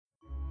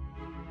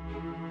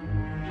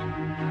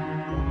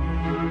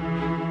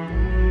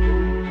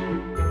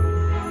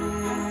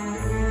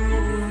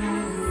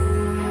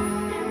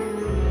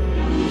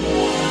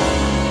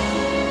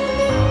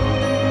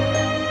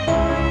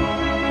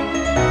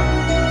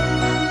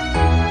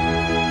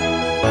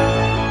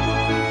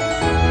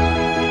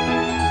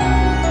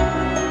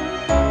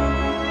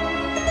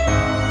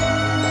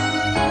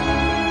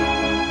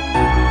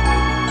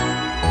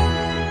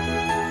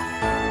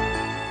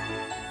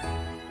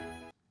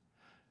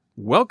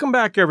Welcome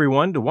back,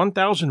 everyone, to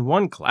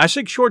 1001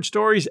 Classic Short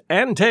Stories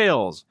and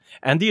Tales,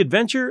 and the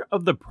Adventure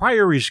of the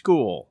Priory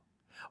School,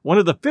 one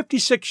of the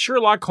 56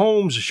 Sherlock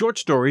Holmes short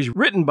stories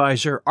written by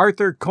Sir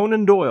Arthur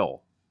Conan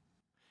Doyle.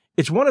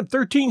 It's one of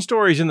 13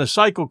 stories in the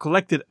cycle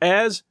collected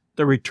as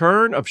The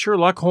Return of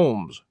Sherlock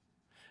Holmes.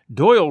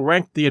 Doyle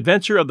ranked The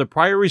Adventure of the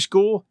Priory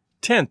School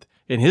 10th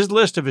in his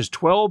list of his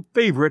 12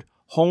 favorite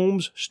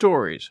Holmes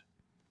stories.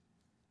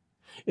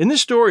 In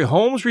this story,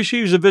 Holmes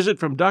receives a visit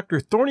from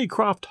Dr.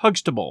 Thornycroft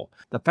Huxtable,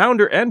 the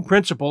founder and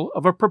principal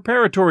of a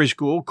preparatory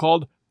school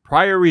called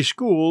Priory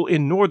School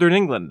in northern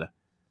England.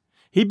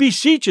 He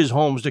beseeches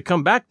Holmes to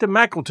come back to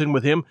Mackleton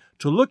with him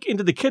to look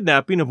into the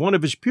kidnapping of one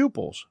of his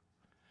pupils.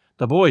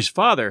 The boy's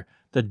father,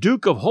 the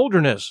Duke of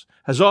Holderness,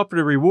 has offered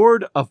a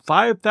reward of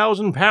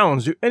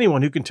 £5,000 to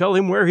anyone who can tell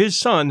him where his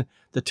son,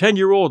 the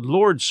 10-year-old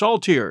Lord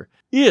Saltire,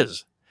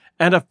 is,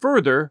 and a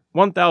further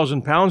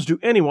 £1,000 to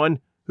anyone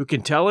who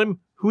can tell him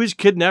who his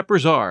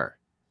kidnappers are.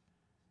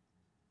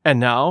 And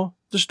now,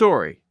 the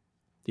story.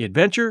 The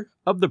Adventure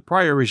of the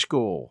Priory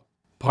School.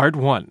 Part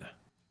 1.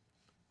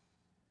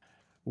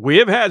 We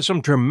have had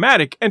some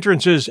dramatic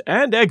entrances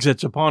and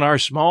exits upon our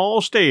small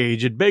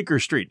stage at Baker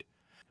Street,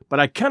 but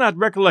I cannot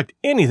recollect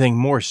anything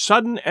more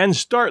sudden and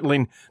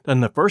startling than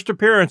the first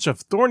appearance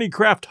of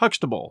Thornycroft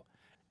Huxtable,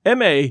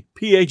 M.A.,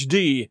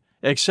 Ph.D.,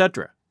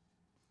 etc.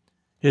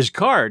 His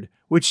card,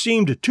 which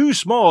seemed too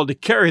small to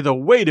carry the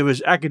weight of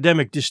his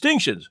academic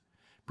distinctions,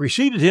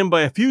 preceded him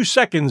by a few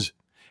seconds,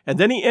 and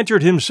then he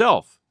entered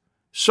himself,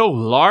 so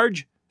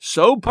large,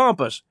 so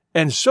pompous,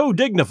 and so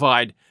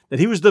dignified that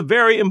he was the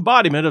very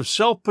embodiment of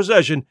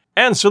self-possession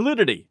and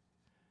solidity.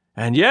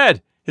 And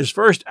yet, his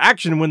first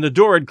action when the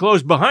door had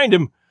closed behind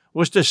him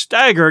was to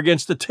stagger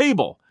against the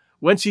table,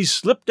 whence he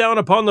slipped down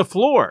upon the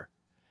floor.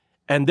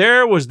 And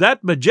there was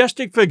that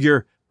majestic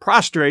figure,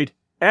 prostrate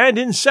and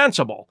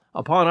insensible,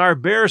 upon our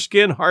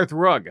bearskin hearth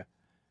rug.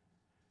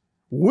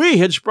 We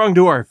had sprung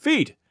to our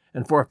feet,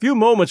 and for a few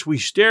moments we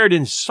stared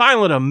in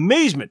silent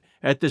amazement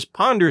at this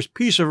ponderous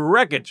piece of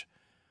wreckage,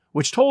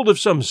 which told of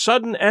some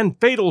sudden and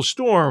fatal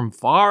storm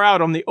far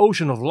out on the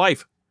ocean of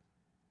life.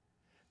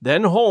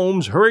 Then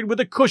Holmes hurried with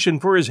a cushion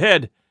for his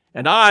head,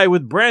 and I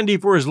with brandy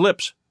for his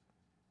lips.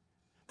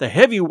 The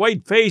heavy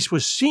white face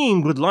was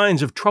seamed with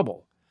lines of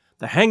trouble.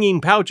 The hanging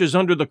pouches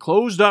under the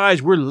closed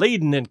eyes were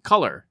laden in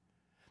color.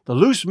 The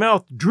loose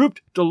mouth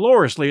drooped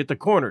dolorously at the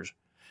corners.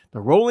 The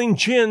rolling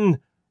chin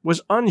was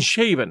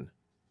unshaven.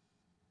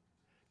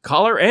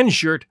 Collar and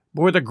shirt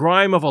bore the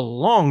grime of a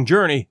long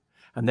journey,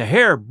 and the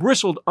hair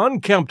bristled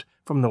unkempt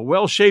from the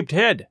well-shaped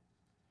head.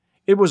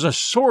 It was a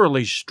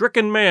sorely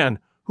stricken man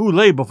who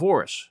lay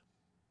before us.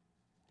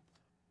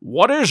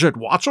 "What is it,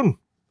 Watson?"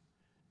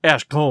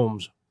 asked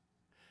Holmes.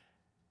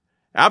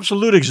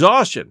 "Absolute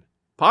exhaustion,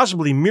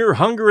 possibly mere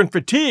hunger and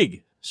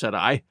fatigue," said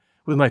I,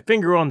 with my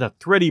finger on the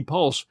thready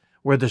pulse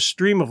where the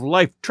stream of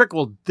life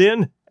trickled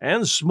thin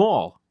and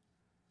small.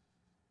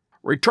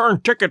 "Return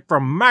ticket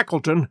from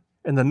Mackleton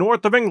in the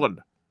north of England,"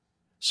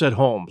 said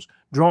Holmes,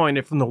 drawing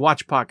it from the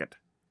watch-pocket.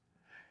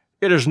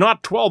 "It is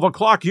not 12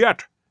 o'clock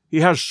yet.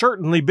 He has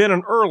certainly been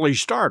an early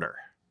starter."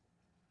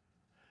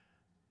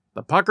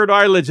 The puckered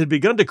eyelids had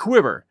begun to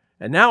quiver,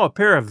 and now a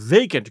pair of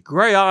vacant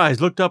gray eyes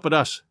looked up at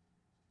us.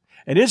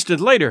 An instant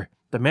later,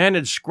 the man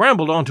had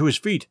scrambled onto his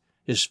feet,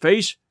 his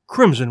face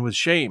crimson with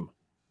shame.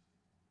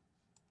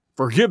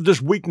 "Forgive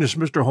this weakness,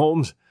 Mr.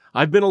 Holmes.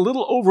 I've been a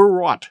little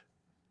overwrought.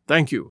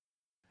 Thank you.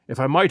 If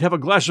I might have a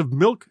glass of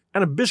milk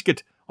and a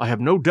biscuit, I have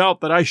no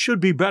doubt that I should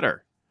be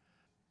better.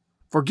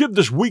 Forgive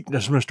this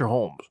weakness, Mr.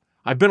 Holmes.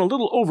 I've been a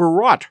little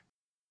overwrought.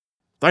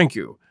 Thank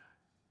you.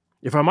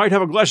 If I might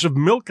have a glass of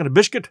milk and a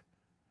biscuit,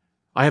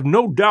 I have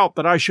no doubt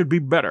that I should be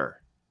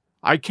better.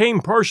 I came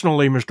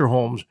personally, Mr.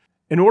 Holmes,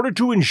 in order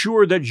to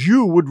ensure that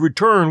you would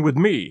return with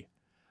me.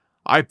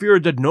 I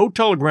feared that no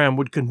telegram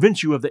would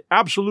convince you of the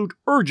absolute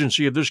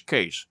urgency of this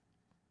case.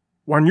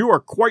 When you are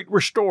quite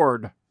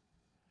restored—"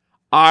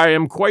 "I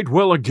am quite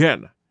well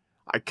again.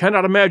 I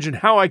cannot imagine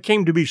how I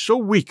came to be so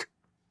weak.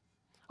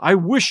 I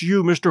wish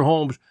you, Mr.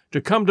 Holmes, to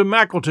come to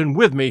Mackleton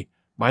with me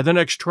by the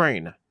next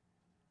train."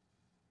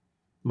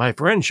 My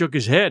friend shook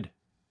his head.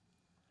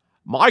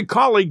 "My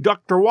colleague,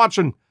 Dr.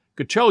 Watson,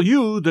 could tell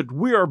you that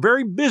we are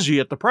very busy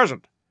at the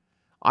present.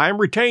 I am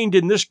retained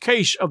in this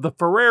case of the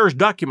Ferrers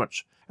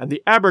documents, and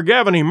the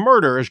Abergavenny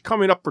murder is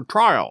coming up for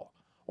trial.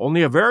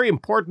 Only a very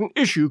important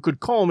issue could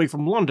call me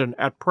from London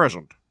at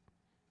present."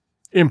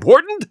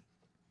 "Important?"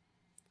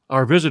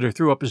 Our visitor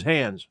threw up his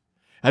hands.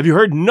 "Have you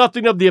heard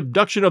nothing of the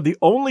abduction of the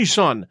only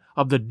son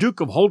of the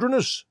Duke of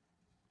Holderness?"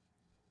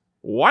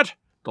 "What?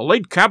 The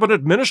late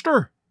cabinet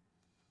minister?"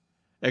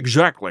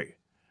 "Exactly.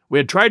 We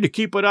had tried to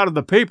keep it out of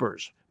the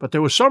papers, but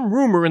there was some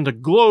rumor in the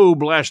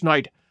Globe last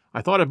night.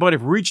 I thought it might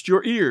have reached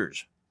your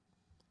ears."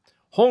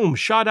 Holmes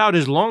shot out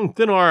his long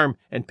thin arm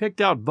and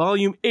picked out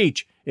volume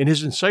H in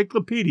his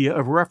encyclopedia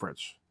of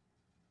reference.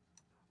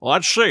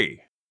 "Let's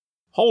see.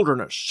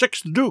 Holderness,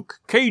 6th Duke,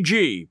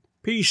 K.G.,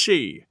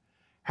 P.C.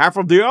 Half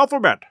of the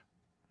alphabet.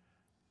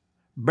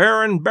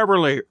 Baron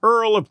Beverley,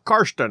 Earl of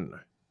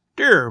Carston.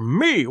 Dear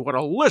me, what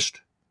a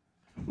list!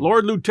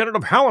 Lord Lieutenant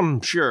of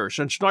Hallamshire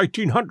since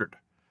 1900.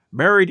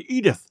 Married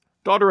Edith,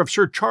 daughter of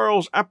Sir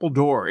Charles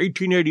Appledore,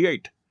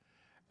 1888.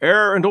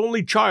 Heir and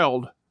only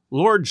child,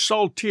 Lord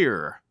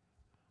Saltire.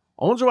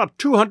 Owns about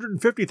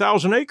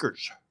 250,000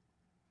 acres.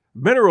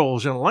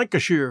 Minerals in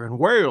Lancashire and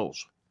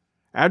Wales.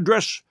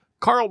 Address,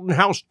 Carlton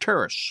House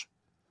Terrace.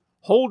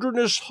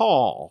 Holderness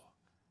Hall.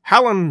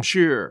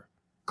 Hallamshire.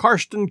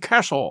 Carston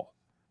Castle.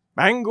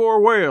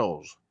 Bangor,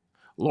 Wales.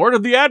 Lord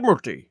of the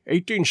Admiralty,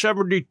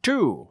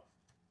 1872.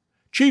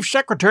 Chief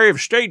Secretary of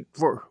State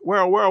for,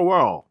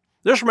 well.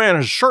 This man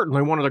is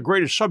certainly one of the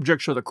greatest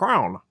subjects of the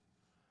Crown.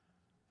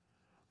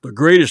 The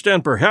greatest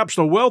and perhaps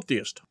the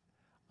wealthiest.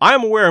 I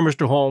am aware,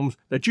 Mr. Holmes,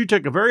 that you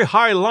take a very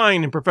high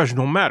line in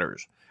professional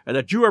matters, and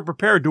that you are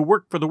prepared to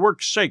work for the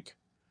work's sake.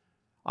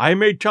 I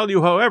may tell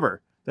you,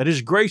 however, that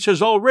His Grace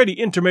has already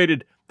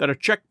intimated that a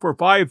cheque for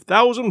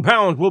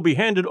 £5,000 will be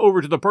handed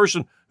over to the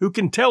person who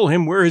can tell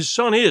him where his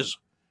son is,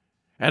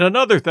 and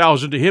another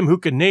 1,000 to him who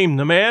can name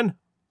the man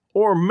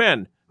or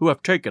men who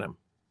have taken him.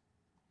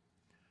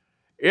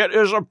 It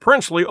is a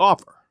princely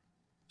offer,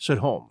 said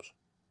Holmes.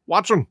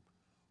 Watson,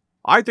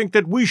 I think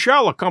that we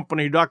shall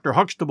accompany Dr.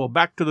 Huxtable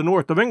back to the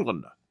north of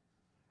England.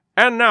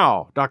 And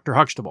now, Dr.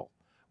 Huxtable,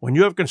 when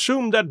you have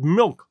consumed that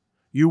milk,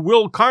 you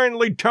will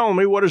kindly tell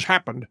me what has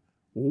happened,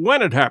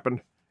 when it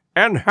happened,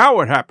 and how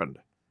it happened,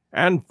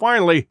 and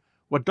finally,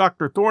 what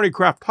Dr.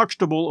 Thornycroft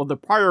Huxtable of the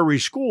Priory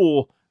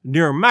School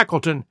near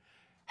Mackleton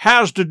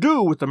has to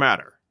do with the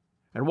matter,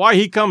 and why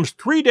he comes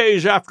 3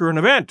 days after an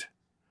event,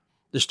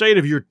 the state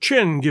of your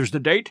chin gives the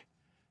date,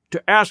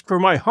 to ask for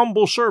my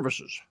humble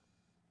services.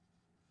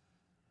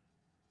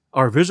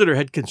 Our visitor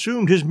had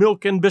consumed his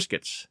milk and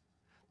biscuits.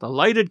 The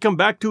light had come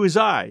back to his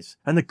eyes,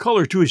 and the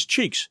color to his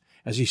cheeks,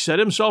 as he set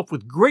himself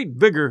with great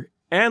vigor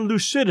and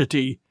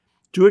lucidity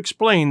to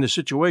explain the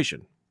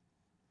situation.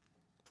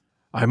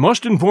 I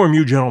must inform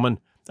you, gentlemen,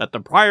 that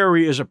the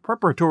Priory is a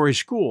preparatory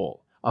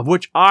school, of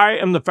which I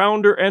am the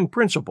founder and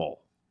principal.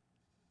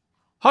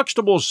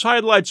 Huxtable's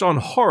sidelights on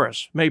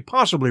Horace may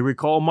possibly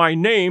recall my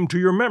name to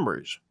your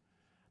memories.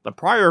 The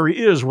Priory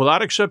is,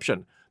 without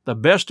exception, the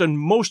best and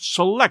most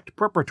select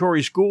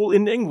preparatory school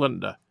in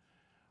England.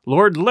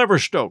 Lord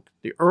Leverstoke,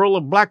 the Earl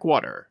of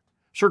Blackwater,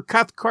 Sir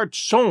Cathcart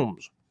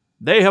Soames,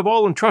 they have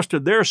all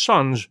entrusted their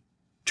sons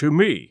to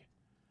me.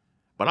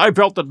 But I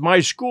felt that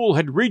my school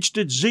had reached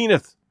its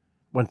zenith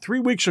when 3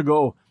 weeks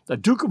ago the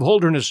Duke of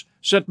Holderness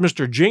sent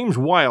Mr. James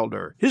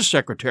Wilder, his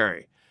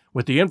secretary,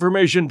 with the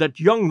information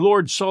that young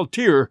Lord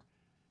Saltire,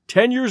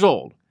 10 years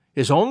old,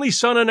 his only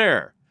son and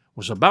heir,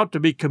 was about to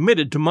be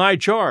committed to my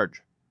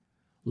charge.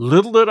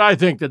 Little did I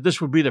think that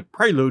this would be the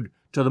prelude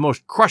to the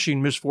most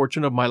crushing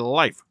misfortune of my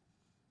life.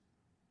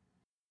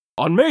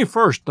 On May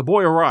 1st the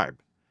boy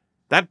arrived,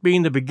 that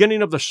being the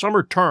beginning of the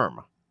summer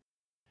term.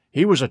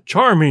 He was a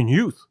charming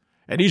youth,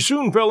 and he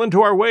soon fell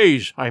into our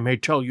ways, I may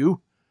tell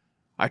you.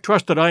 I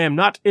trust that I am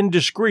not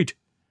indiscreet,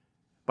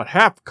 but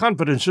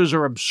half-confidences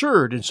are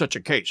absurd in such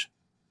a case,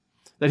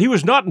 that he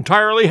was not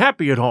entirely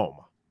happy at home.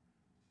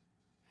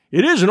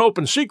 It is an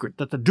open secret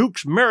that the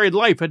Duke's married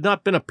life had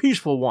not been a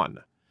peaceful one,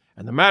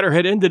 and the matter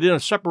had ended in a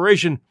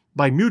separation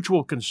by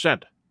mutual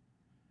consent.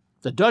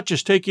 The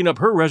Duchess taking up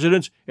her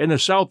residence in the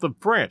south of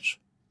France.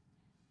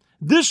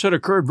 This had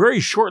occurred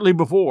very shortly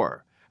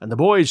before, and the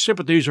boy's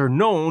sympathies are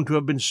known to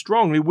have been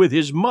strongly with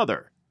his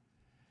mother.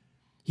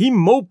 He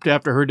moped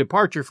after her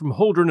departure from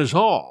Holderness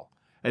Hall,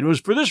 and it was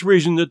for this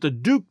reason that the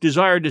Duke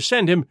desired to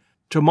send him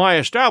to my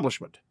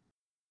establishment.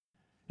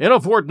 In a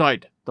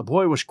fortnight, the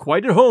boy was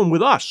quite at home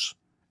with us,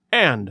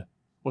 and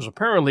was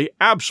apparently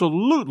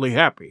absolutely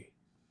happy.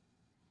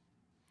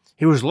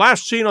 He was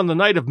last seen on the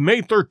night of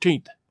May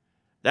 13th.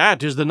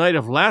 That is the night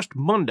of last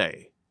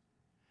Monday.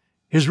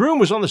 His room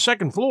was on the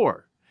second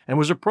floor, and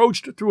was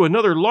approached through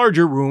another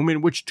larger room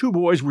in which 2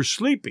 boys were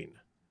sleeping.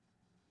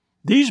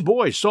 These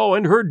boys saw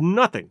and heard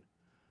nothing,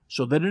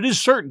 so that it is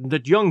certain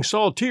that young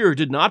Saltire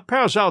did not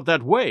pass out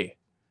that way.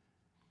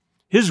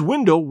 His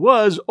window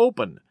was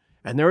open,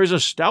 and there is a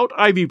stout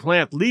ivy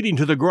plant leading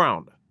to the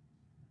ground.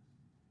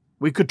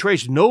 We could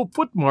trace no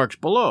footmarks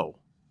below,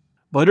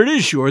 but it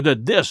is sure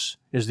that this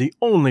is the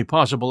only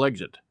possible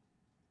exit.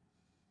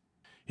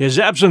 His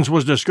absence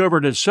was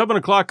discovered at 7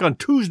 o'clock on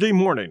Tuesday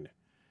morning.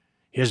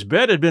 His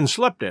bed had been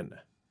slept in.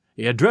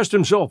 He had dressed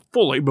himself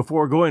fully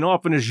before going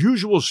off in his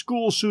usual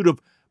school suit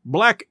of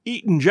black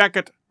Eton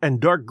jacket and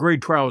dark gray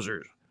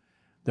trousers.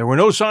 There were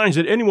no signs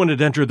that anyone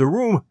had entered the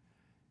room,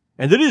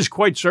 and it is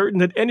quite certain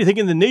that anything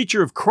in the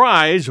nature of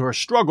cries or a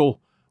struggle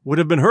would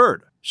have been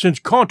heard, since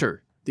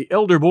Caunter, the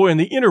elder boy in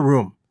the inner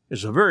room,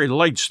 is a very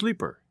light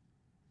sleeper.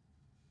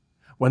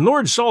 When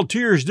Lord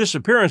Saltire's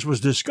disappearance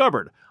was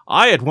discovered,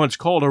 I at once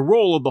called a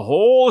roll of the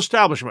whole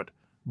establishment,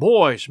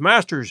 boys,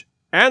 masters,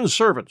 and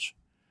servants.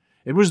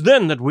 It was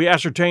then that we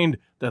ascertained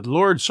that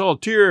Lord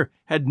Saltire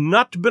had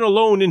not been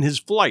alone in his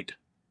flight.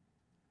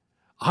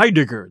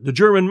 Heidegger, the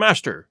German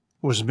master,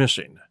 was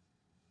missing.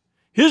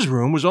 His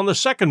room was on the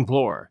second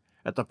floor,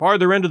 at the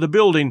farther end of the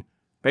building,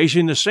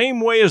 facing the same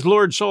way as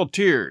Lord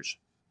Saltire's.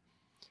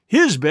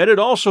 His bed had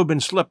also been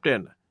slept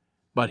in.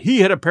 but he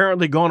had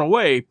apparently gone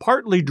away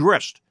partly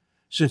dressed,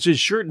 since his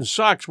shirt and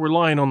socks were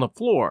lying on the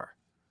floor.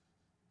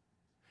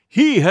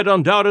 He had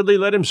undoubtedly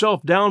let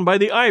himself down by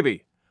the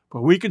ivy,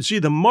 for we could see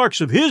the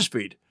marks of his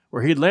feet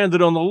where he had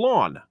landed on the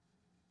lawn.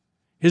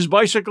 His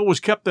bicycle was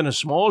kept in a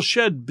small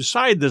shed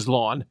beside this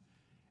lawn,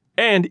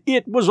 and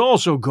it was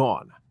also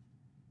gone.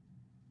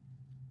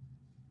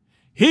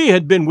 He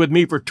had been with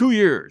me for 2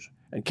 years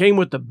and came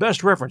with the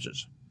best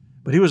references,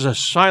 but he was a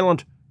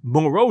silent,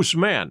 morose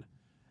man,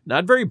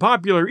 not very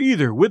popular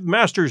either with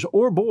masters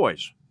or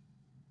boys.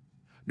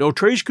 No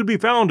trace could be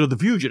found of the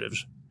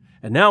fugitives,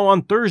 and now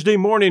on Thursday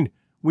morning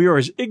we are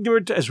as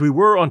ignorant as we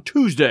were on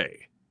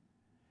Tuesday.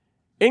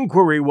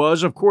 Inquiry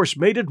was, of course,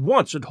 made at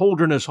once at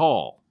Holderness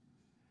Hall.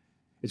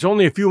 It's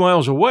only a few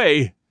miles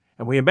away,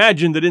 and we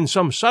imagined that in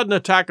some sudden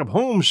attack of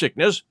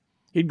homesickness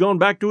he'd gone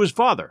back to his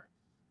father,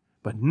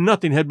 but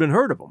nothing had been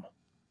heard of him.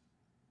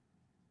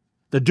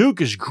 The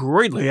Duke is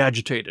greatly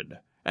agitated,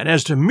 and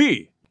as to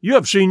me, you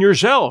have seen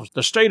yourselves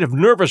the state of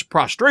nervous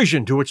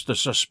prostration to which the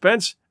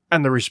suspense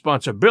and the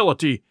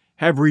responsibility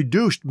have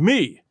reduced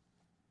me.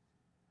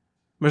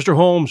 Mr.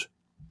 Holmes,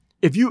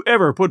 if you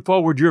ever put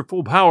forward your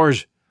full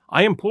powers,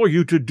 I implore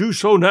you to do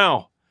so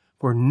now,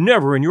 for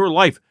never in your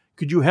life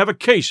could you have a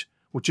case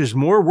which is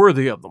more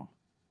worthy of them.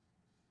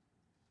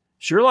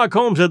 Sherlock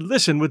Holmes had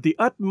listened with the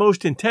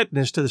utmost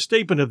intentness to the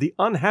statement of the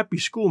unhappy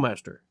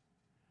schoolmaster.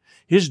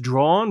 His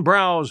drawn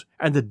brows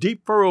and the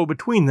deep furrow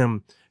between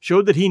them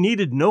showed that he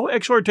needed no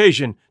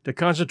exhortation to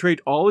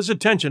concentrate all his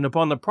attention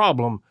upon the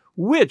problem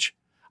which,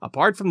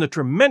 apart from the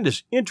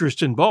tremendous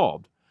interests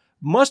involved,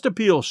 must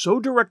appeal so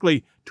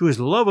directly to his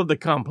love of the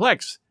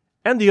complex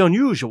and the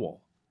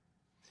unusual.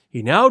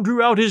 He now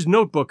drew out his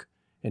notebook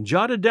and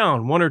jotted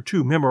down 1 or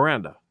 2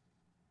 memoranda.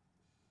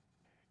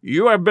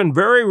 "You have been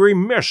very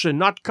remiss in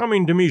not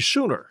coming to me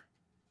sooner,"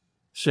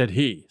 said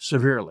he,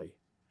 severely.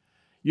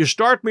 "You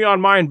start me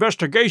on my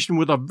investigation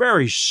with a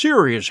very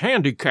serious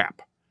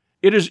handicap.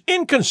 It is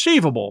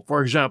inconceivable,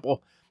 for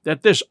example,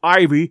 that this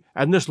ivy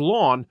and this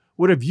lawn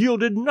would have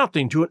yielded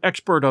nothing to an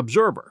expert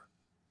observer."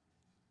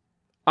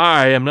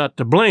 "I am not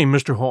to blame,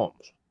 Mr.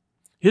 Holmes.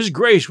 His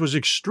Grace was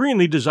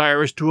extremely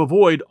desirous to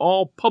avoid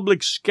all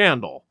public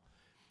scandal.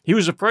 He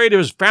was afraid of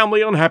his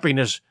family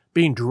unhappiness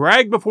being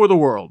dragged before the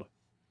world.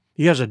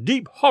 He has a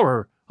deep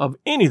horror of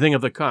anything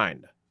of the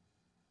kind."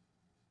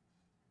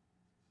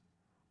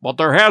 "But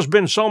there has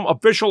been some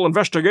official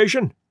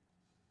investigation?"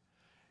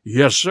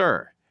 "Yes,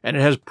 sir, and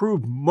it has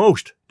proved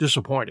most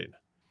disappointing.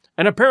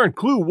 An apparent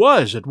clue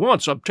was at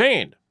once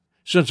obtained,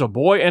 since a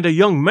boy and a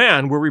young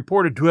man were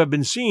reported to have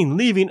been seen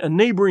leaving a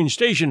neighboring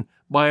station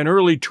by an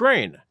early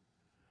train.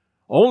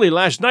 Only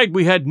last night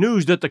we had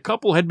news that the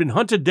couple had been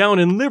hunted down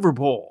in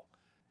Liverpool,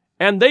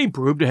 and they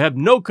proved to have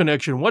no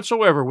connection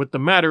whatsoever with the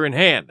matter in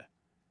hand.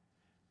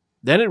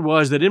 Then it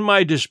was that in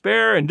my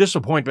despair and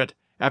disappointment,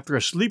 after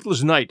a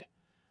sleepless night,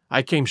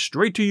 I came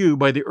straight to you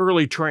by the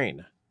early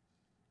train."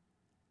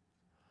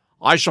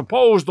 "I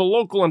suppose the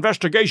local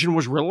investigation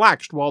was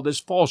relaxed while this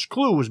false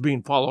clue was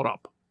being followed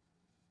up?"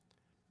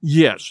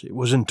 "Yes, it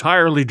was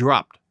entirely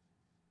dropped."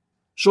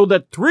 "So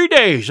that 3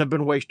 days have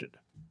been wasted.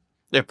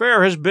 The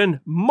affair has been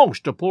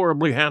most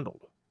deplorably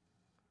handled."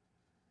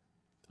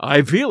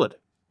 "I feel it,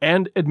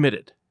 and admit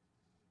it."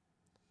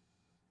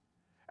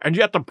 "And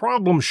yet the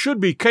problem should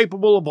be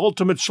capable of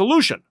ultimate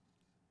solution.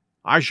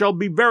 I shall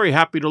be very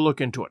happy to look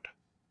into it.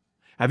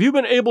 Have you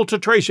been able to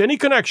trace any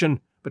connection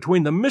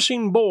between the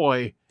missing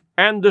boy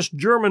and this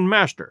German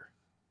master?"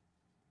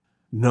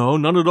 "No,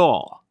 none at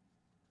all."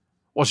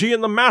 "Was he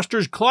in the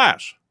master's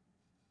class?"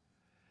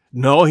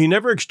 "No, he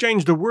never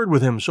exchanged a word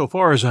with him so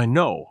far as I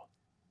know."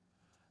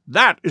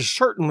 "That is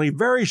certainly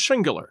very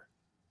singular.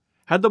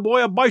 Had the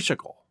boy a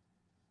bicycle?"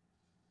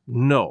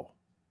 "No."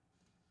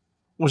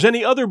 "Was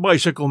any other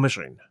bicycle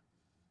missing?"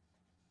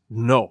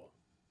 "No."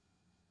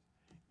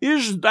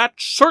 "Is that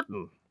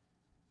certain?"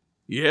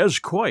 "Yes,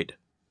 quite."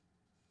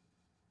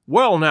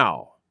 "Well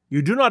now,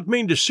 you do not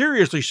mean to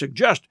seriously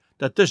suggest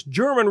that this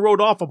German rode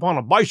off upon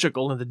a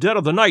bicycle in the dead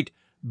of the night,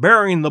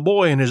 bearing the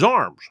boy in his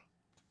arms?"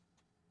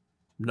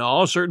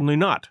 "No, certainly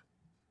not."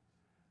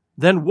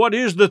 "Then what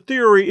is the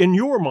theory in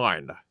your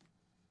mind?"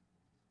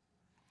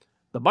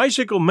 "The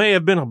bicycle may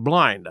have been a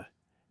blind.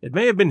 It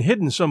may have been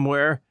hidden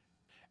somewhere,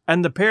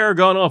 and the pair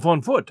gone off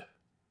on foot."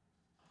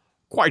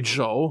 "Quite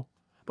so,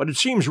 but it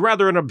seems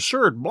rather an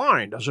absurd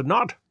blind, does it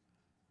not?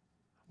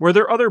 Were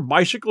there other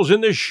bicycles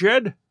in this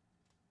shed?"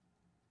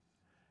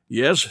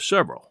 "Yes,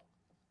 several."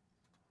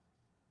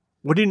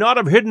 "Would he not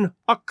have hidden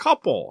a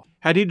couple,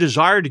 had he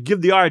desired to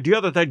give the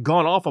idea that they'd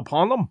gone off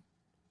upon them?"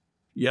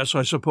 "Yes,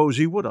 I suppose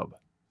he would have."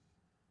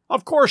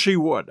 "Of course he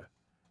would.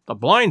 The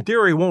blind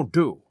theory won't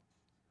do.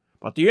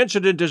 But the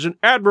incident is an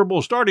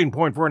admirable starting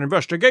point for an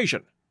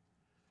investigation.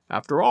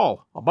 After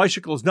all, a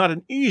bicycle is not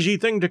an easy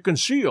thing to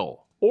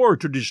conceal or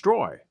to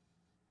destroy.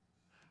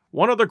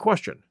 One other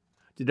question.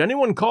 Did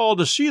anyone call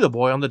to see the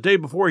boy on the day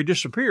before he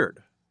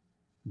disappeared?"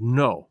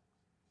 "No."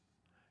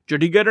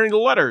 "Did he get any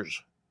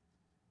letters?"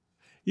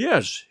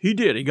 "Yes, he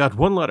did. He got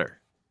 1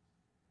 letter."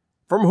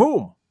 "From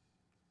whom?"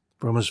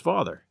 "From his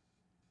father."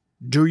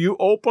 Do you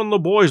open the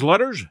boy's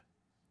letters?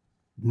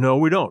 No,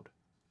 we don't.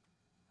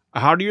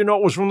 How do you know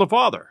it was from the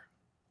father?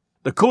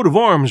 The coat of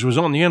arms was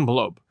on the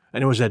envelope,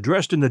 and it was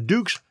addressed in the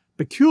Duke's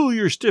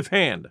peculiar stiff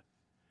hand.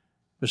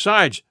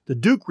 Besides, the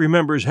Duke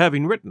remembers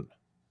having written.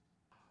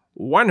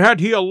 When had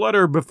he a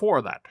letter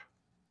before that?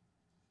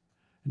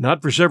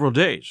 Not for several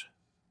days.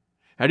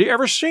 Had he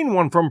ever seen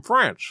one from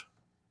France?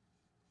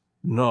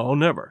 No,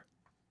 never.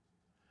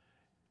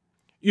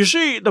 You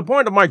see, the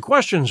point of my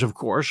questions, of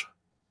course,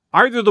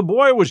 either the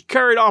boy was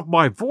carried off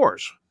by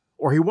force,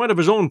 or he went of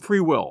his own free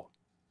will.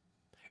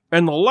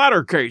 In the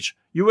latter case,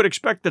 you would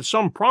expect that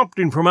some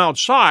prompting from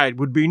outside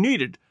would be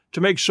needed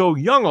to make so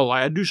young a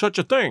lad do such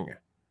a thing.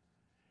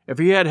 If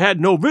he had had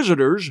no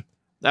visitors,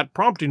 that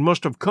prompting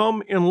must have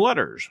come in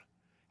letters.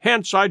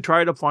 Hence I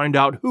try to find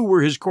out who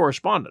were his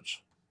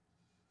correspondents.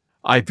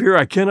 I fear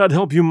I cannot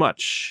help you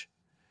much.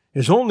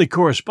 His only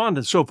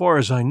correspondent, so far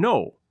as I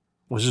know,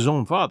 was his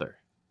own father.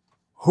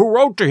 Who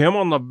wrote to him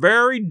on the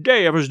very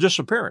day of his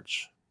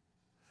disappearance?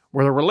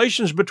 Were the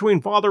relations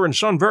between father and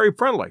son very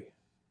friendly?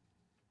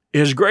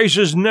 His Grace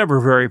is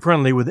never very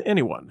friendly with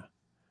anyone.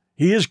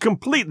 He is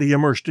completely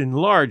immersed in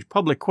large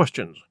public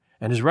questions,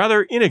 and is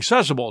rather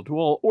inaccessible to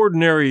all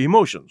ordinary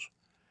emotions.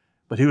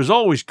 But he was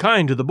always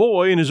kind to the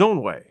boy in his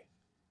own way.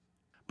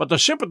 But the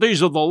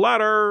sympathies of the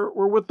latter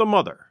were with the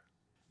mother.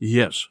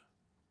 Yes.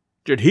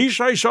 Did he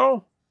say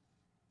so?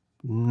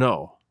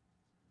 No.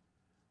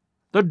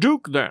 The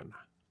Duke, then?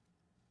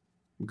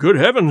 Good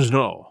heavens,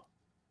 no.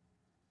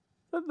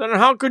 Then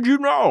how could you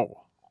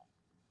know?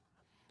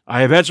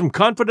 I have had some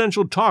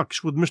confidential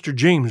talks with Mr.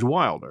 James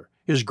Wilder,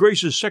 his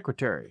Grace's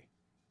secretary.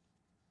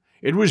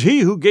 It was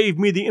he who gave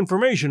me the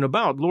information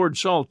about Lord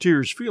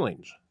Saltire's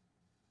feelings.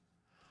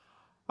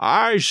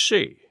 I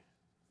see.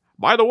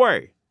 By the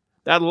way,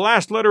 that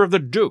last letter of the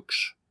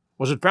Duke's,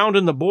 was it found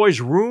in the boy's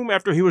room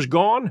after he was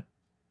gone?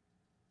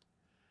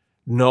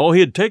 No, he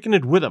had taken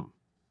it with him.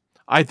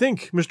 I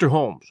think, Mr.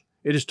 Holmes,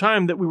 it is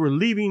time that we were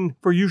leaving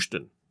for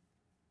Euston.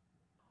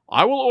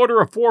 I will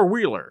order a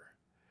four-wheeler.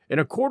 In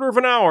a quarter of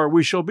an hour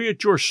we shall be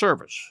at your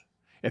service.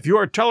 If you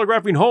are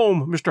telegraphing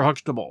home, Mr.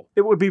 Huxtable,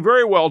 it would be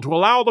very well to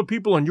allow the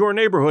people in your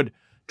neighborhood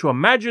to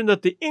imagine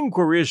that the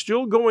inquiry is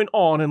still going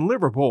on in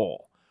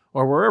Liverpool,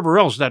 or wherever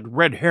else that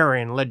red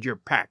herring led your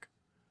pack.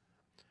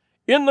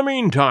 In the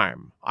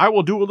meantime, I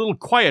will do a little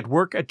quiet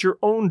work at your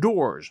own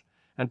doors,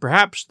 and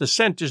perhaps the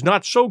scent is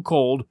not so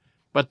cold,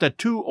 but that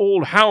two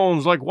old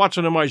hounds like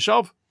Watson and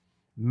myself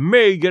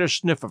may get a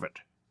sniff of it.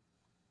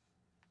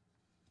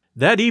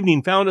 That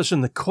evening found us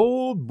in the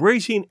cold,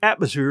 bracing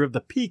atmosphere of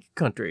the Peak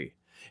Country,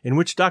 in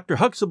which Dr.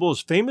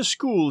 Huxtable's famous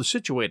school is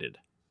situated.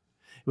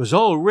 It was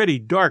already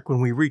dark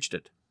when we reached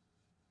it.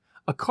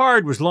 A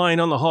card was lying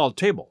on the hall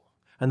table,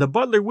 and the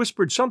butler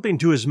whispered something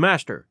to his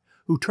master,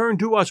 who turned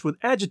to us with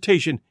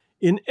agitation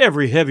in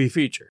every heavy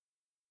feature.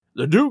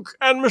 The Duke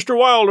and Mr.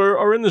 Wilder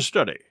are in the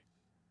study.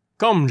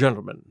 Come,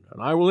 gentlemen,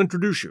 and I will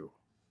introduce you.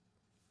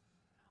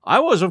 I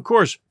was, of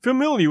course,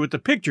 familiar with the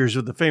pictures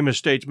of the famous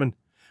statesman,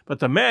 but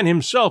the man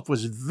himself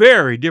was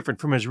very different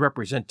from his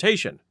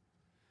representation.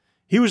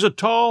 He was a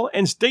tall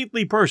and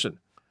stately person,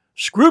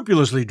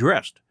 scrupulously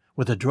dressed,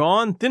 with a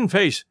drawn, thin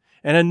face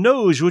and a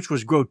nose which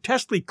was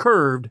grotesquely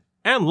curved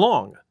and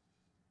long.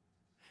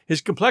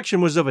 His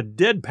complexion was of a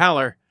dead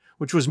pallor,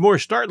 which was more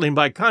startling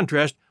by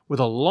contrast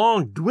with a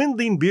long,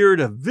 dwindling beard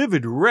of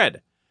vivid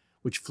red,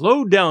 which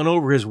flowed down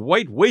over his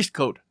white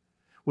waistcoat,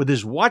 with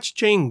his watch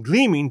chain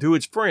gleaming through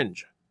its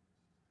fringe.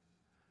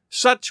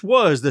 Such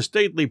was the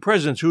stately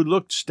presence who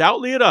looked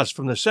stoutly at us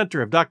from the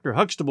center of Dr.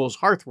 Huxtable's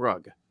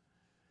hearthrug.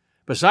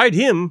 Beside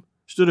him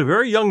stood a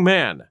very young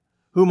man,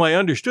 whom I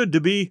understood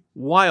to be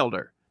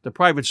Wilder, the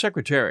private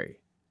secretary.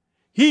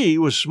 He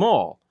was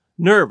small,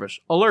 nervous,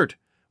 alert,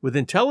 with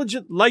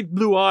intelligent light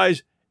blue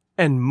eyes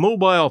and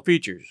mobile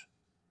features.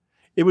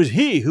 It was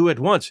he who at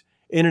once,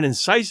 in an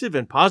incisive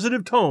and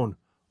positive tone,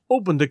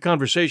 opened the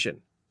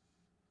conversation.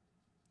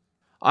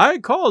 I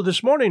called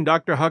this morning,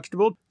 Dr.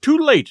 Huxtable, too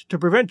late to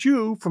prevent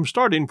you from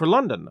starting for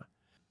London.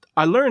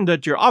 I learned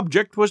that your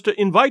object was to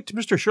invite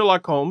Mr.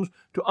 Sherlock Holmes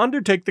to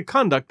undertake the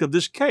conduct of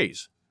this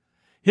case.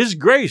 His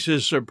Grace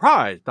is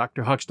surprised,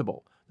 Dr.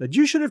 Huxtable, that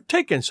you should have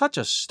taken such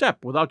a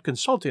step without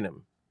consulting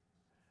him.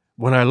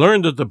 When I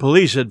learned that the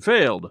police had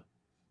failed,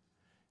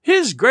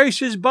 His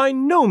Grace is by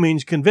no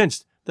means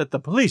convinced that the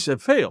police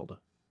have failed.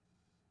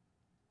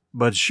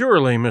 But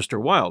surely, Mr.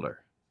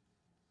 Wilder.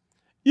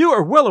 You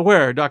are well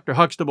aware, Dr.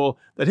 Huxtable,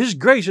 that His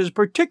Grace is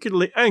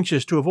particularly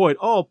anxious to avoid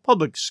all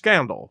public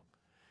scandal.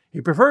 He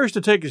prefers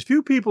to take as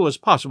few people as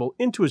possible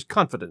into his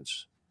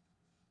confidence.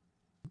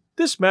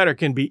 This matter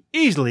can be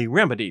easily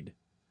remedied.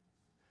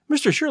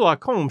 Mr.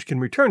 Sherlock Holmes can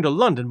return to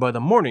London by the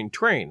morning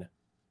train.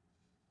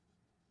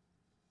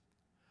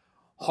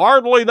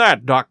 Hardly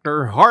that,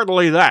 Doctor,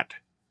 hardly that,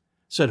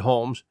 said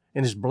Holmes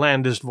in his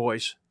blandest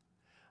voice.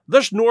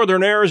 This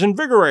northern air is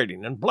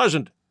invigorating and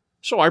pleasant,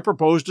 so I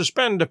propose to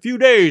spend a few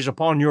days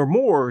upon your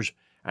moors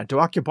and to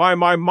occupy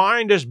my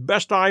mind as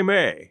best I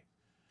may.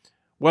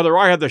 Whether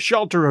I have the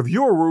shelter of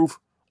your roof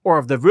or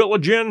of the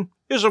village inn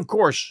is, of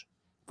course,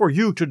 for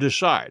you to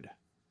decide.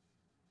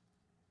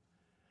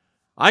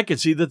 I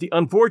could see that the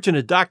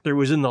unfortunate doctor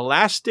was in the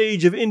last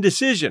stage of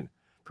indecision,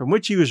 from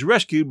which he was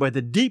rescued by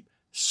the deep,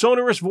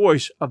 sonorous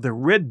voice of the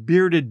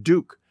red-bearded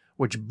Duke,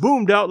 which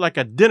boomed out like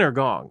a dinner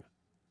gong.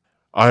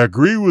 I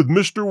agree with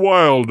Mr.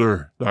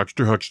 Wilder,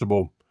 Dr.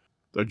 Huxtable,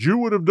 that you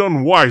would have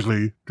done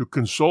wisely to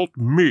consult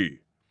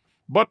me.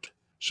 But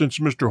since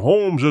Mr.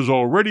 Holmes has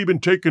already been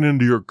taken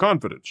into your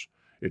confidence,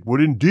 it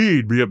would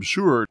indeed be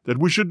absurd that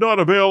we should not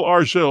avail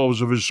ourselves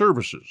of his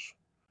services.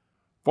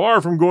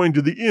 Far from going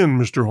to the inn,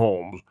 Mr.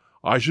 Holmes,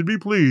 I should be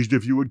pleased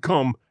if you would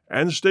come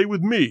and stay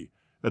with me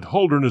at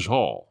Holderness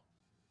Hall.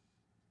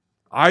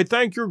 I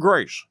thank your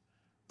grace.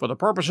 For the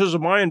purposes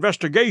of my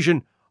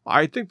investigation,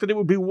 I think that it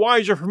would be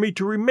wiser for me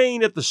to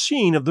remain at the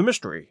scene of the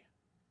mystery.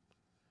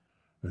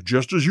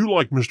 Just as you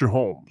like, Mr.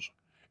 Holmes.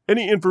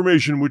 Any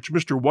information which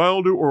Mr.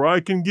 Wilder or I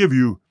can give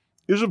you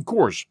is, of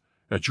course,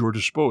 at your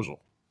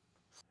disposal.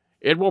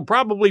 It will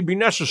probably be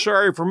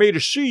necessary for me to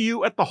see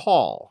you at the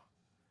hall,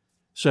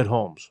 said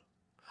Holmes.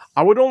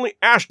 I would only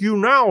ask you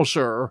now,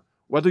 sir,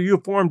 whether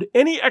you formed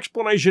any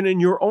explanation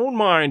in your own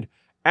mind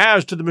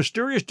as to the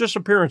mysterious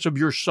disappearance of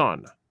your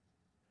son.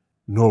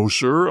 No,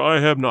 sir, I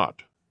have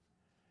not.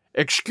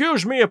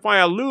 Excuse me if I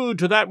allude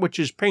to that which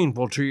is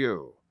painful to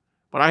you,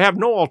 but I have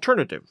no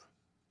alternative.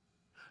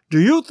 Do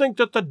you think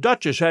that the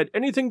Duchess had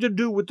anything to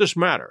do with this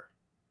matter?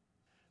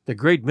 The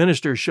great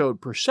minister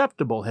showed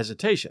perceptible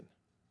hesitation.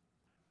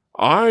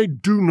 I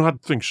do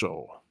not think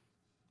so,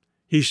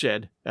 he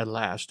said at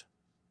last.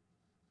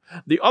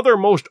 The other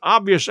most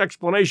obvious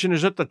explanation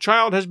is that the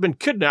child has been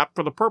kidnapped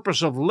for the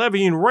purpose of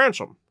levying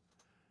ransom.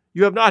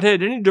 You have not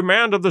had any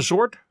demand of the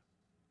sort?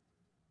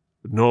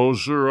 No,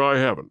 sir, I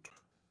haven't.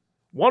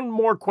 One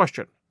more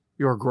question,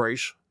 Your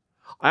Grace.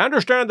 I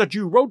understand that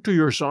you wrote to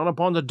your son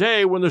upon the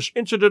day when this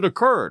incident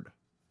occurred.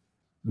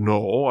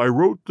 No, I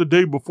wrote the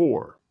day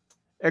before.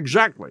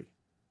 Exactly.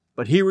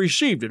 But he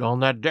received it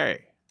on that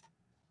day.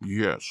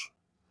 Yes.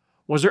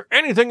 Was there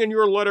anything in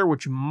your letter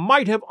which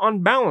might have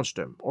unbalanced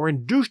him or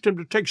induced him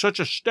to take such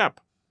a step?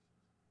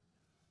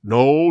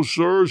 No,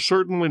 sir,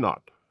 certainly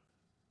not.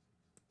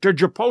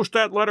 Did you post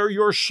that letter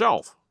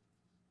yourself?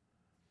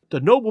 The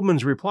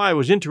nobleman's reply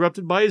was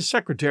interrupted by his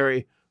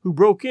secretary, who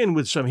broke in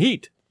with some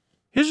heat.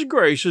 His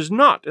Grace is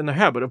not in the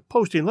habit of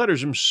posting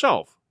letters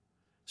himself,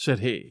 said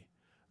he.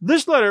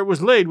 This letter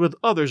was laid with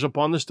others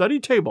upon the study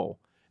table,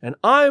 and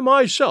I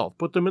myself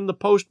put them in the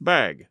post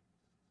bag.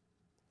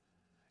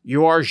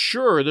 You are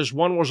sure this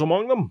one was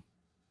among them?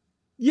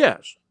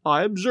 Yes,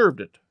 I observed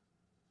it.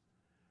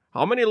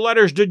 How many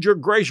letters did your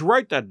Grace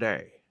write that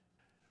day?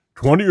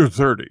 20 or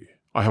 30.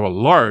 I have a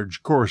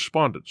large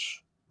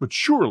correspondence, but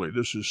surely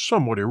this is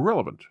somewhat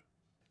irrelevant.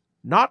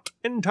 Not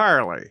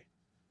entirely,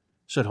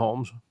 said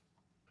Holmes.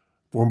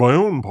 For my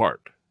own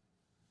part,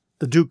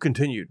 the Duke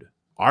continued,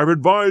 I've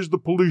advised the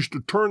police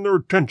to turn their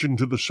attention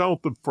to the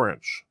south of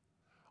France.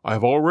 I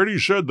have already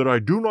said that I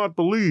do not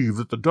believe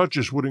that the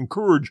Duchess would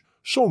encourage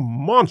so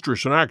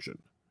monstrous an action,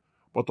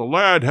 but the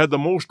lad had the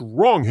most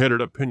wrong-headed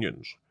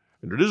opinions,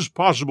 and it is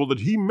possible that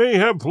he may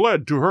have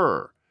fled to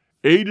her,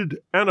 aided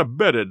and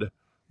abetted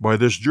by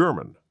this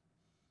German.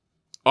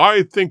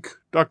 I think,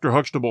 Dr.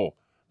 Huxtable,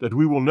 that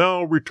we will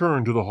now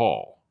return to the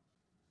hall.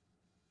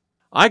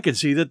 I could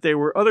see that there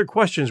were other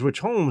questions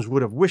which Holmes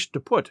would have wished to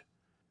put,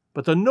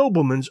 but the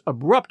nobleman's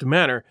abrupt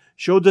manner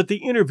showed that the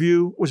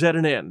interview was at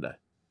an end.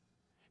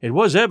 It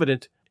was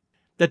evident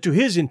that to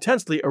his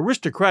intensely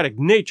aristocratic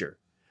nature,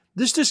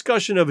 this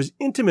discussion of his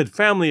intimate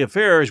family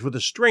affairs with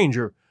a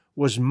stranger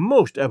was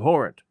most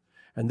abhorrent,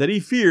 and that he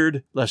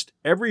feared lest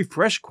every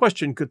fresh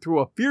question could throw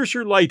a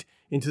fiercer light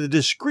into the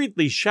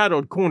discreetly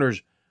shadowed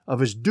corners of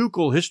his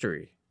ducal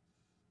history.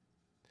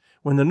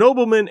 When the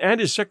nobleman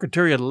and his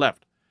secretary had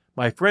left,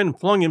 my friend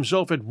flung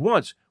himself at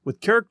once with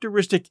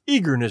characteristic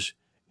eagerness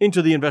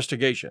into the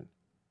investigation.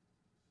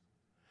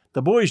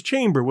 The boy's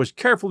chamber was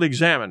carefully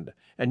examined,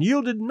 and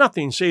yielded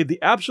nothing save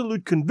the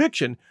absolute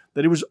conviction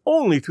that it was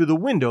only through the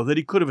window that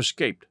he could have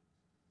escaped.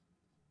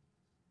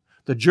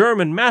 The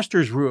German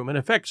master's room and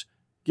effects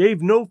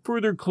gave no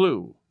further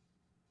clue.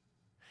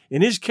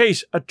 In his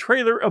case, a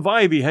trailer of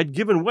ivy had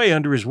given way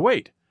under his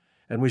weight,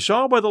 and we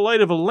saw by the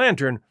light of a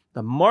lantern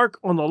the mark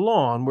on the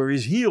lawn where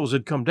his heels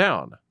had come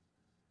down.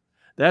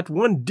 That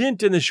one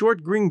dint in the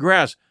short green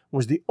grass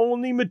was the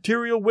only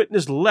material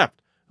witness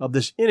left of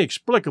this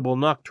inexplicable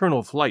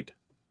nocturnal flight.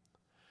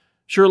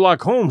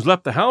 Sherlock Holmes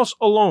left the house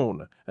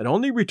alone, and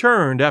only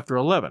returned after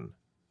 11.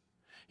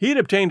 He had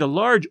obtained a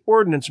large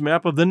ordnance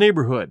map of the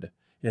neighborhood,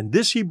 and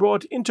this he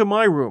brought into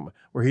my room,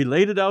 where he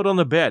laid it out on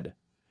the bed,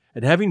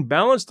 and having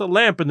balanced the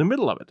lamp in the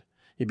middle of it,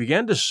 he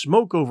began to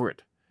smoke over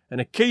it, and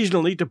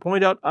occasionally to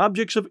point out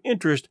objects of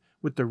interest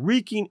with the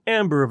reeking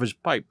amber of his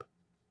pipe.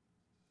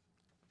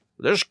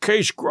 "This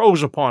case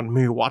grows upon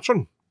me,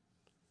 Watson,"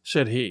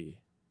 said he.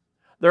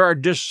 "There are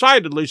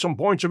decidedly some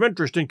points of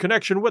interest in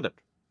connection with it.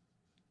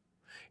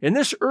 In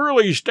this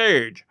early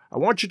stage, I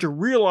want you to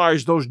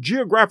realize those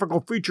geographical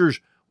features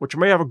which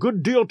may have a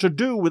good deal to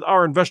do with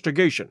our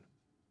investigation.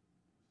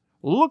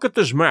 Look at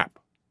this map.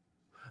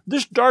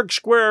 This dark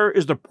square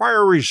is the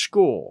Priory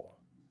School.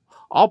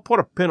 I'll put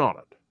a pin on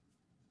it.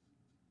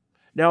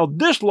 Now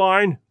this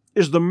line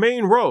is the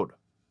main road.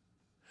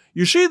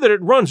 You see that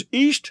it runs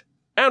east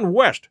and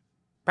west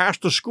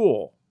past the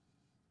school.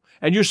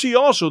 And you see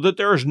also that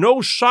there is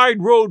no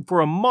side road for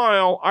a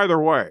mile either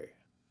way.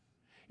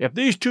 If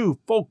these two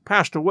folk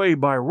passed away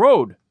by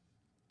road,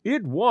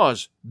 it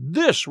was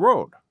this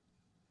road.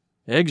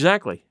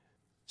 Exactly,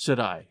 said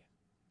I.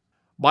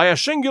 By a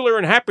singular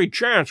and happy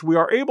chance, we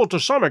are able to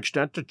some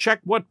extent to check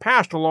what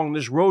passed along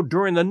this road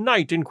during the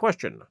night in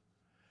question.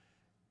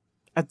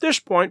 At this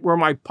point, where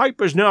my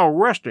pipe is now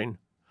resting,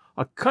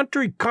 a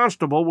country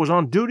constable was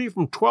on duty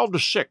from 12 to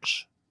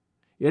 6.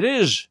 It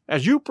is,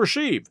 as you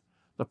perceive,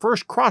 the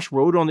first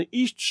crossroad on the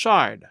east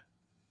side.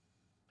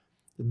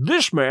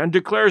 This man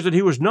declares that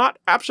he was not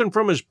absent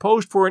from his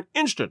post for an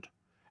instant,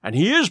 and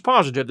he is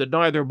positive that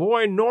neither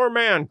boy nor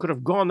man could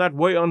have gone that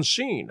way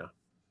unseen.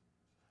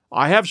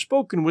 I have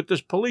spoken with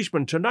this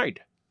policeman tonight,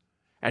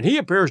 and he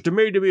appears to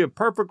me to be a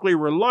perfectly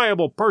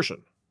reliable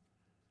person.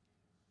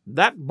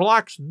 That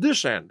blocks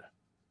this end.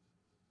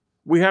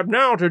 We have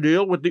now to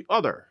deal with the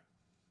other.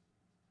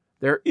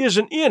 There is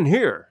an inn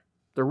here,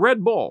 the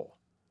Red Bull,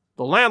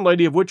 the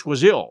landlady of which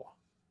was ill.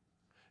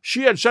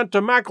 She had sent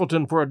to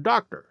Mackleton for a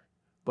doctor,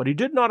 but he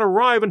did not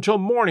arrive until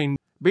morning,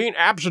 being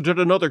absent at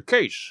another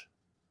case.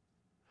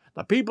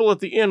 The people at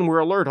the inn were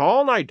alert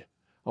all night,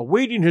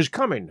 awaiting his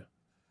coming,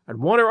 and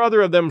one or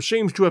other of them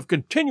seems to have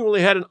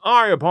continually had an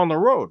eye upon the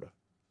road.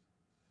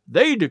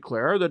 They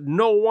declare that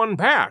no one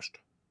passed.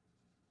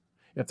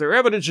 If their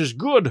evidence is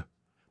good,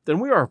 then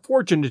we are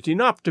fortunate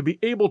enough to be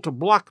able to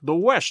block the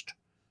west,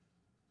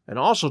 and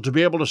also to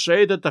be able to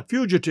say that the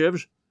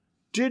fugitives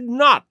did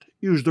not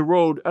use the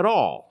road at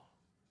all.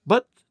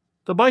 But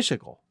the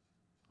bicycle,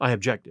 I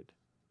objected.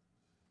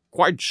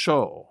 Quite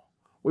so.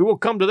 We will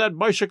come to that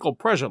bicycle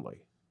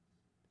presently.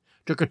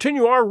 To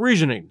continue our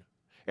reasoning,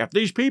 if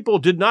these people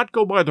did not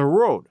go by the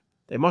road,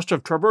 they must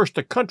have traversed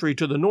the country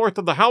to the north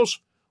of the house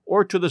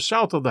or to the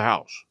south of the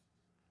house.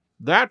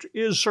 That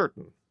is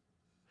certain.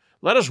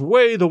 Let us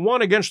weigh the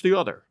one against the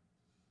other.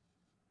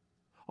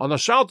 On the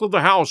south of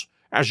the house,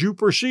 as you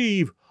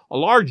perceive, a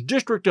large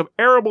district of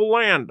arable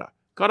land,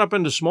 cut up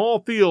into small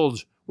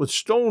fields with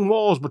stone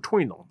walls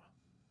between them.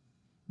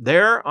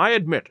 There, I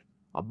admit,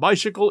 a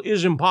bicycle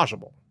is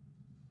impossible.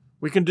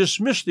 We can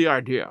dismiss the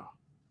idea.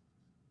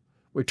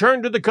 We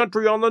turn to the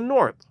country on the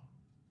north.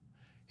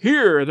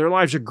 Here there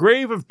lies a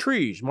grave of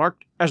trees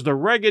marked as the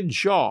Ragged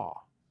Shaw,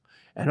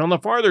 and on the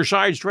farther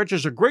side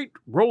stretches a great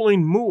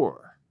rolling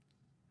moor,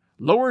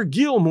 Lower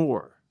Gill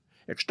Moor,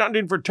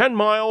 extending for 10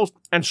 miles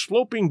and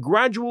sloping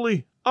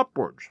gradually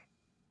upwards.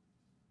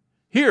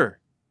 Here,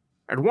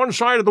 at one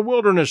side of the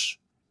wilderness,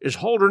 is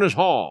Holderness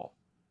Hall,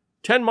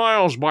 10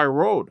 miles by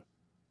road,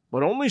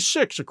 but only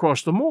 6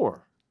 across the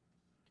moor.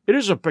 It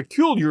is a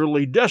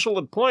peculiarly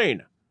desolate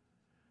plain.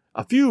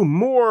 A few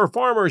Moor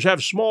farmers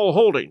have small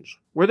holdings,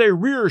 where they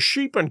rear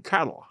sheep and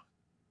cattle.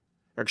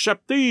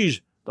 Except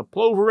these, the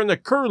plover and the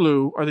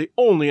curlew are the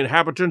only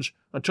inhabitants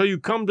until you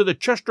come to the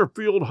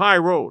Chesterfield High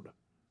Road.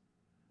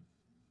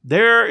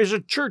 There is a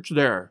church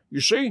there, you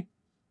see,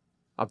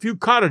 a few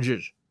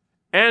cottages,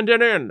 and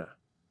an inn.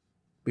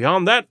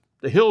 Beyond that,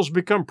 the hills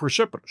become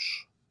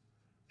precipitous.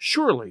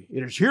 Surely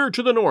it is here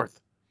to the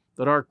north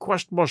that our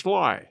quest must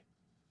lie.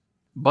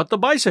 But the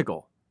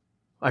bicycle,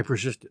 I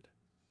persisted.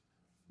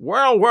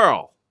 Well,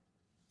 well,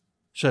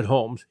 said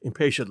Holmes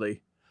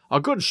impatiently. A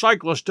good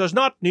cyclist does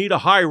not need a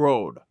high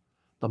road.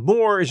 The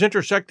moor is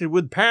intersected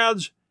with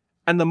paths,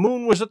 and the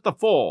moon was at the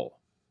full.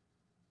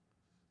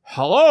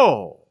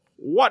 Hello!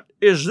 What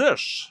is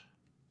this?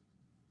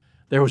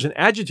 There was an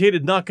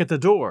agitated knock at the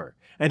door,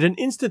 and an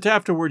instant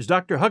afterwards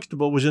Dr.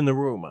 Huxtable was in the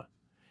room.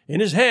 In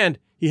his hand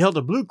he held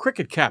a blue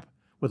cricket cap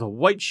with a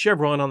white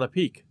chevron on the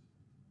peak.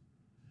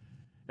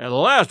 At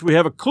last we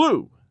have a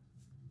clue,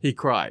 he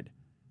cried.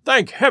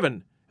 Thank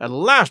heaven! At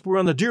last we're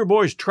on the dear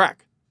boy's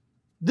track.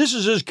 This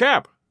is his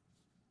cap.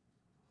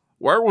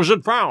 Where was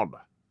it found?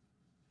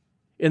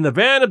 In the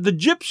van of the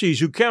gypsies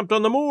who camped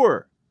on the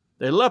moor.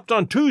 They left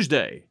on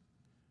Tuesday.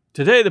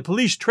 Today the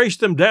police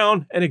traced them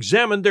down and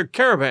examined their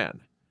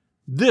caravan.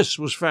 This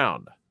was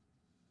found.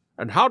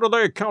 And how do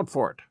they account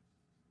for it?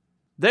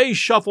 They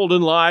shuffled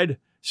and lied,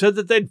 said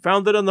that they'd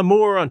found it on the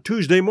moor on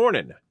Tuesday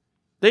morning.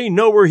 They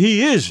know where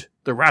he is,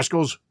 the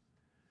rascals.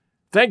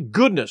 Thank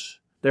goodness,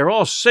 they're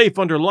all safe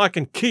under lock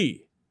and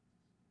key.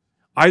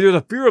 Either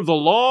the fear of the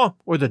law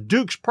or the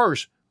Duke's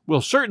purse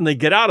will certainly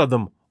get out of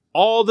them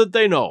all that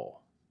they know.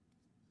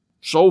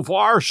 So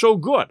far, so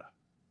good,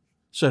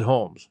 said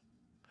Holmes,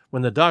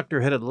 when the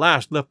doctor had at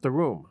last left the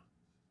room.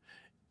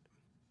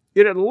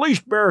 It at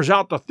least bears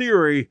out the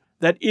theory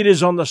that it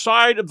is on the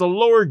side of the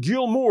Lower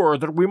Gill Moor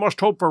that we must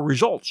hope for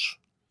results.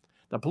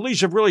 The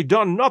police have really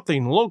done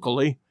nothing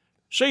locally,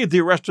 save the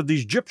arrest of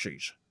these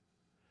gypsies.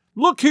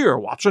 Look here,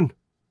 Watson.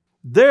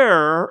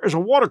 There is a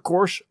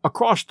watercourse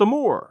across the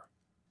moor.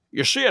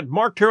 You see it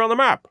marked here on the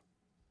map.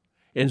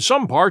 In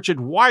some parts it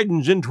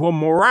widens into a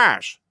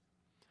morass.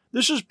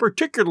 This is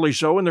particularly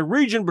so in the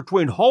region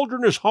between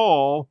Holderness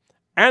Hall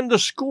and the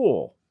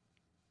school.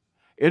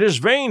 It is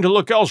vain to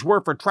look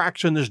elsewhere for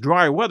tracks in this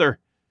dry weather,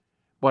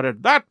 but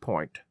at that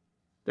point,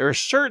 there is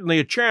certainly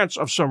a chance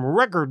of some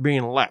record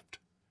being left.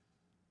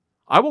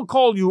 I will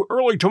call you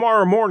early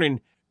tomorrow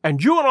morning,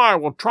 and you and I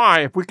will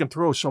try if we can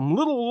throw some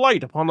little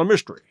light upon the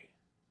mystery."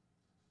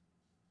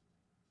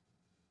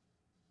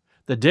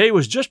 The day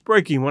was just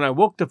breaking when I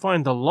woke to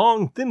find the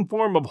long, thin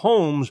form of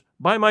Holmes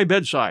by my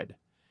bedside.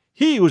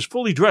 He was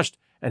fully dressed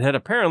and had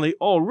apparently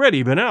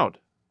already been out.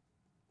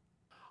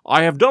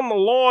 "I have done the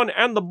lawn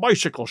and the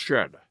bicycle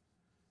shed,"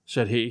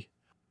 said he.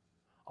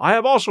 "I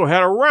have also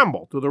had a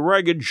ramble through the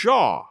Ragged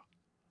Shaw.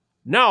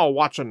 Now,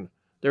 Watson,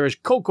 there is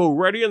cocoa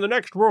ready in the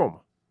next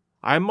room.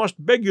 I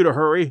must beg you to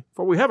hurry,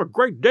 for we have a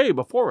great day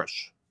before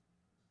us."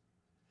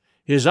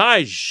 His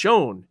eyes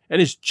shone,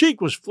 and his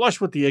cheek was flushed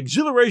with the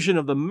exhilaration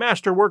of the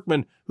master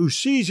workman who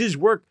sees his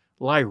work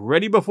lie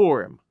ready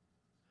before him.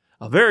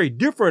 A very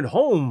different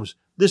Holmes,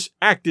 this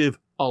active,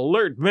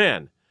 alert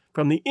man,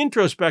 from the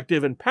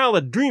introspective and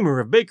pallid dreamer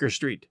of Baker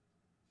Street.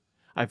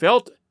 I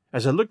felt,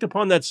 as I looked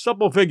upon that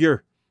supple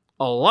figure,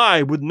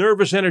 alive with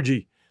nervous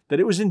energy, that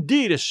it was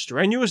indeed a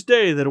strenuous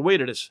day that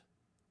awaited us.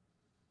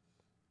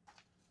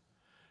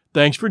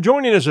 Thanks for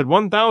joining us at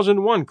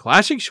 1001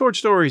 Classic Short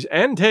Stories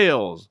and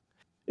Tales.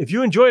 If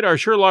you enjoyed our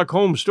Sherlock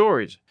Holmes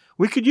stories,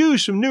 we could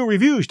use some new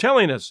reviews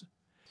telling us.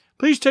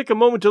 Please take a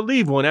moment to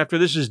leave one after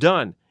this is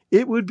done.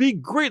 It would be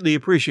greatly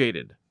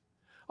appreciated.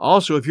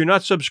 Also, if you're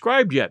not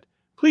subscribed yet,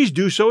 please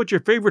do so at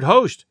your favorite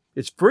host.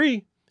 It's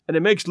free, and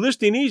it makes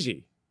listening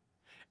easy.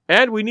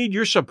 And we need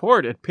your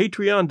support at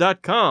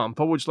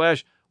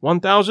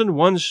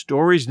patreon.com/1001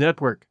 Stories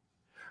Network.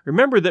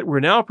 Remember that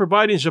we're now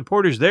providing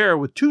supporters there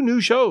with 2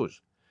 new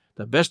shows,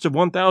 The Best of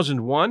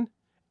 1001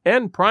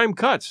 and Prime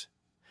Cuts.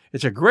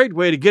 It's a great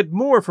way to get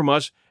more from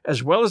us,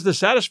 as well as the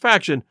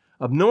satisfaction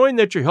of knowing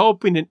that you're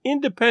helping an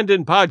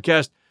independent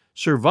podcast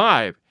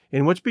survive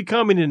in what's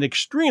becoming an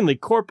extremely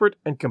corporate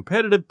and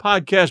competitive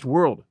podcast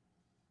world.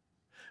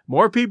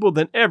 More people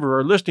than ever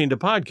are listening to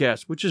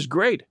podcasts, which is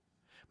great,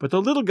 but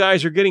the little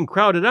guys are getting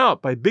crowded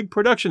out by big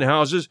production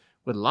houses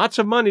with lots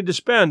of money to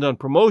spend on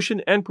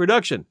promotion and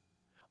production,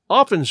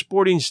 often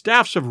sporting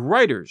staffs of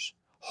writers,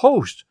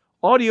 hosts,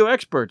 audio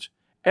experts,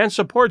 and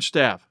support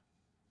staff.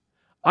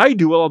 I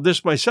do all of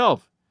this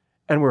myself,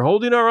 and we're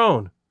holding our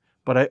own,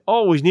 but I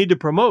always need to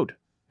promote,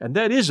 and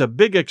that is a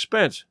big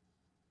expense.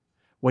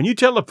 When you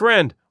tell a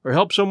friend or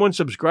help someone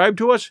subscribe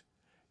to us,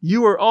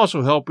 you are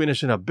also helping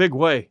us in a big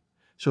way.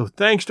 So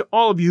thanks to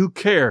all of you who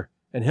care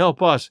and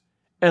help us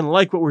and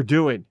like what we're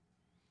doing.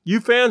 You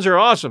fans are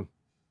awesome.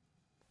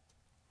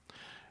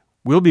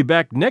 We'll be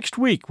back next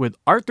week with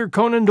Arthur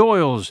Conan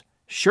Doyle's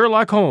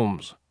Sherlock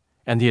Holmes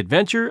and the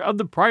Adventure of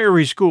the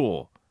Priory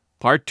School,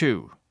 Part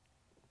 2.